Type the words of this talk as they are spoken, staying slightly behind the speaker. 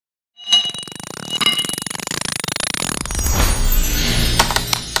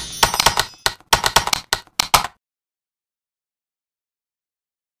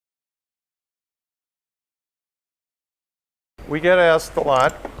We get asked a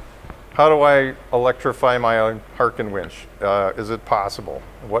lot, how do I electrify my Harken winch? Is it possible?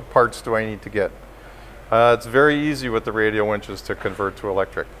 What parts do I need to get? It's very easy with the radial winches to convert to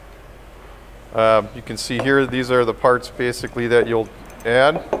electric. You can see here, these are the parts basically that you'll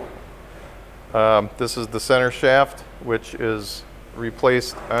add. This is the center shaft, which is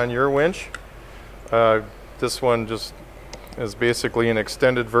replaced on your winch. This one just is basically an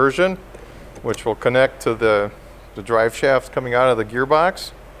extended version, which will connect to the drive shaft coming out of the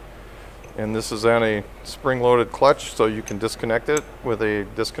gearbox. And this is on a spring-loaded clutch, so you can disconnect it with a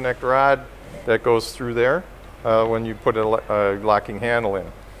disconnect rod that goes through there when you put a locking handle in.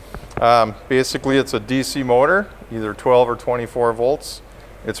 Basically, it's a DC motor, either 12 or 24 volts.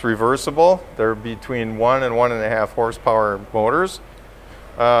 It's reversible. They're between 1 and 1.5 horsepower motors.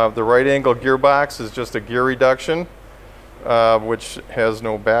 The right angle gearbox is just a gear reduction, which has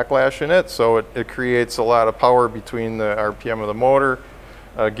no backlash in it, so it creates a lot of power between the RPM of the motor,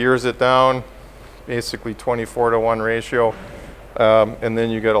 gears it down, basically 24-to-1 ratio, and then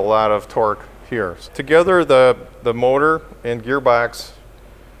you get a lot of torque here. Together, the motor and gearbox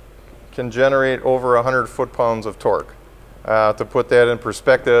can generate over 100 foot-pounds of torque. To put that in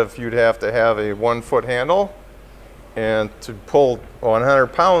perspective, you'd have to have a 1-foot handle, and to pull 100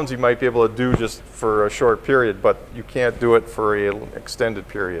 pounds you might be able to do just for a short period, but you can't do it for an extended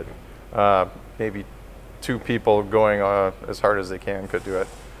period. Maybe 2 people going as hard as they can could do it.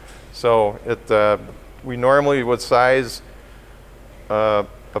 So we normally would size a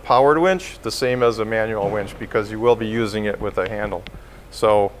powered winch the same as a manual winch, because you will be using it with a handle.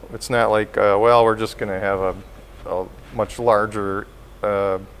 So it's not like, well, we're just going to have a much larger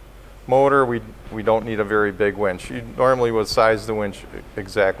motor. We don't need a very big winch. You normally would size the winch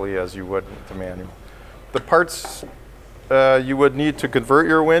exactly as you would with the manual. The parts you would need to convert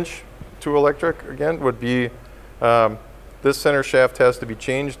your winch to electric, again, would be this center shaft has to be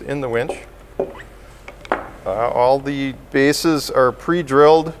changed in the winch. All the bases are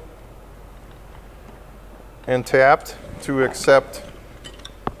pre-drilled and tapped to accept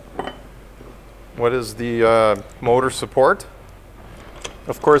what is the motor support.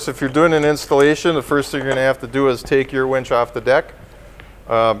 Of course, if you're doing an installation, the first thing you're going to have to do is take your winch off the deck.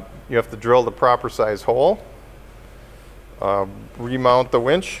 You have to drill the proper size hole, remount the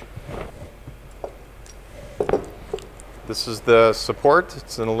winch. This is the support.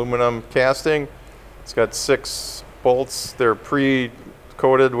 It's an aluminum casting. It's got 6 bolts. They're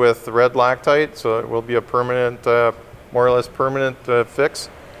pre-coated with red Loctite, so it will be a permanent, more or less permanent fix.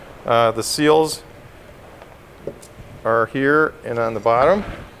 The seals are here and on the bottom.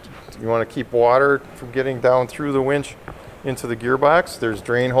 You want to keep water from getting down through the winch into the gearbox. There's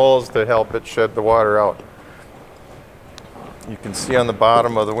drain holes that help it shed the water out. You can see on the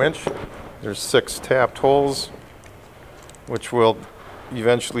bottom of the winch, there's 6 tapped holes, which will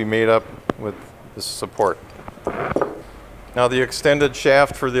eventually mate up with this support. Now the extended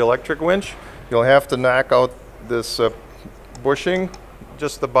shaft for the electric winch, you'll have to knock out this bushing,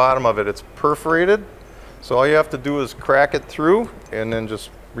 just the bottom of it. It's perforated, so all you have to do is crack it through and then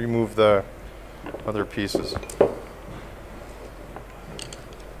just remove the other pieces.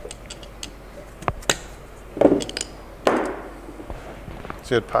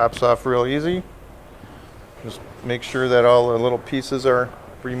 See, it pops off real easy. Just make sure that all the little pieces are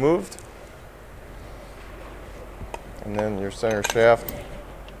removed. And then your center shaft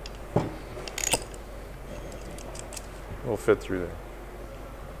will fit through there.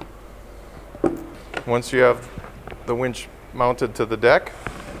 Once you have the winch mounted to the deck,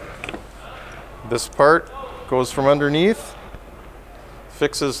 this part goes from underneath,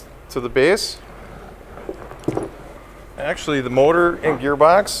 fixes to the base. Actually, the motor and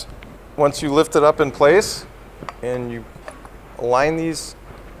gearbox, once you lift it up in place and you align these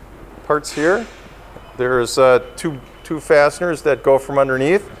parts here, there's two fasteners that go from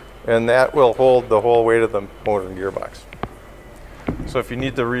underneath, and that will hold the whole weight of the motor and gearbox. So if you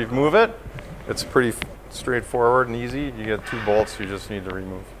need to remove it, it's pretty straightforward and easy. You get 2 bolts you just need to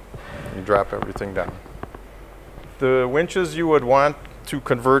remove. You drop everything down. The winches you would want to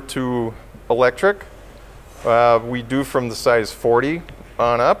convert to electric, we do from the size 40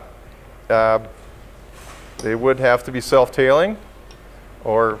 on up. They would have to be self-tailing,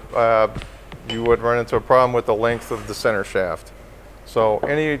 or you would run into a problem with the length of the center shaft. So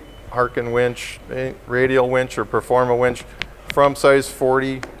any Harken winch, any radial winch or Performa winch from size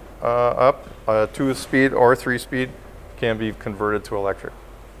 40 up, 2-speed or 3-speed, can be converted to electric.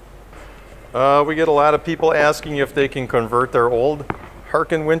 We get a lot of people asking if they can convert their old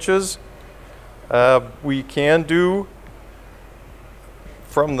Harken winches. We can do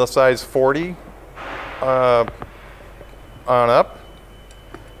from the size 40 on up.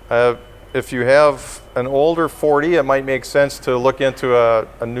 If you have an older 40, it might make sense to look into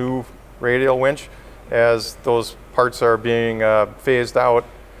a new radial winch, as those parts are being phased out.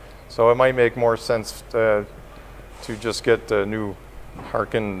 So it might make more sense to just get the new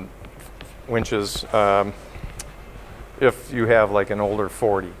Harken winches if you have like an older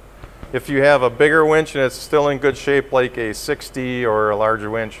 40. If you have a bigger winch and it's still in good shape, like a 60 or a larger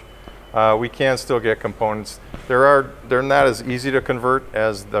winch, we can still get components. They're not as easy to convert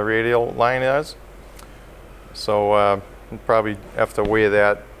as the radial line is. So you probably have to weigh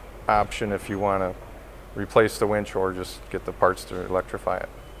that option if you want to replace the winch or just get the parts to electrify it.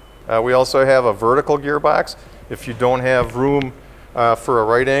 We also have a vertical gearbox. If you don't have room for a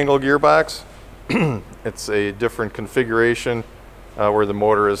right angle gearbox, it's a different configuration where the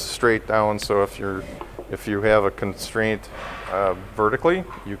motor is straight down. So if you have a constraint vertically,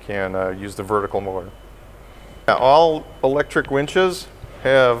 you can use the vertical motor. All electric winches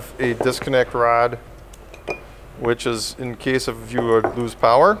have a disconnect rod, which is in case of you would lose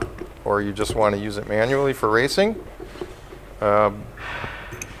power or you just want to use it manually for racing.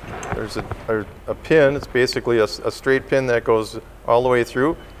 There's a pin. It's basically a straight pin that goes all the way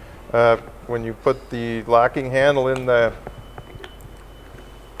through. When you put the locking handle in the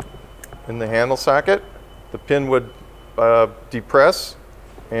handle socket, the pin would depress,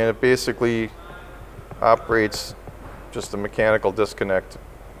 and it basically operates just a mechanical disconnect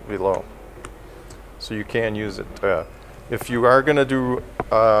below. So you can use it. If you are going to do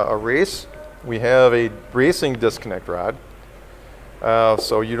a race, we have a racing disconnect rod.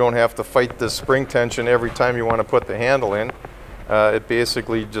 So you don't have to fight this spring tension every time you want to put the handle in. It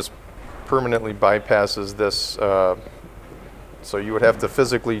basically just permanently bypasses this. So you would have to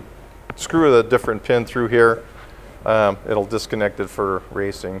physically screw a different pin through here. It'll disconnect it for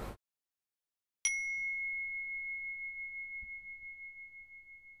racing.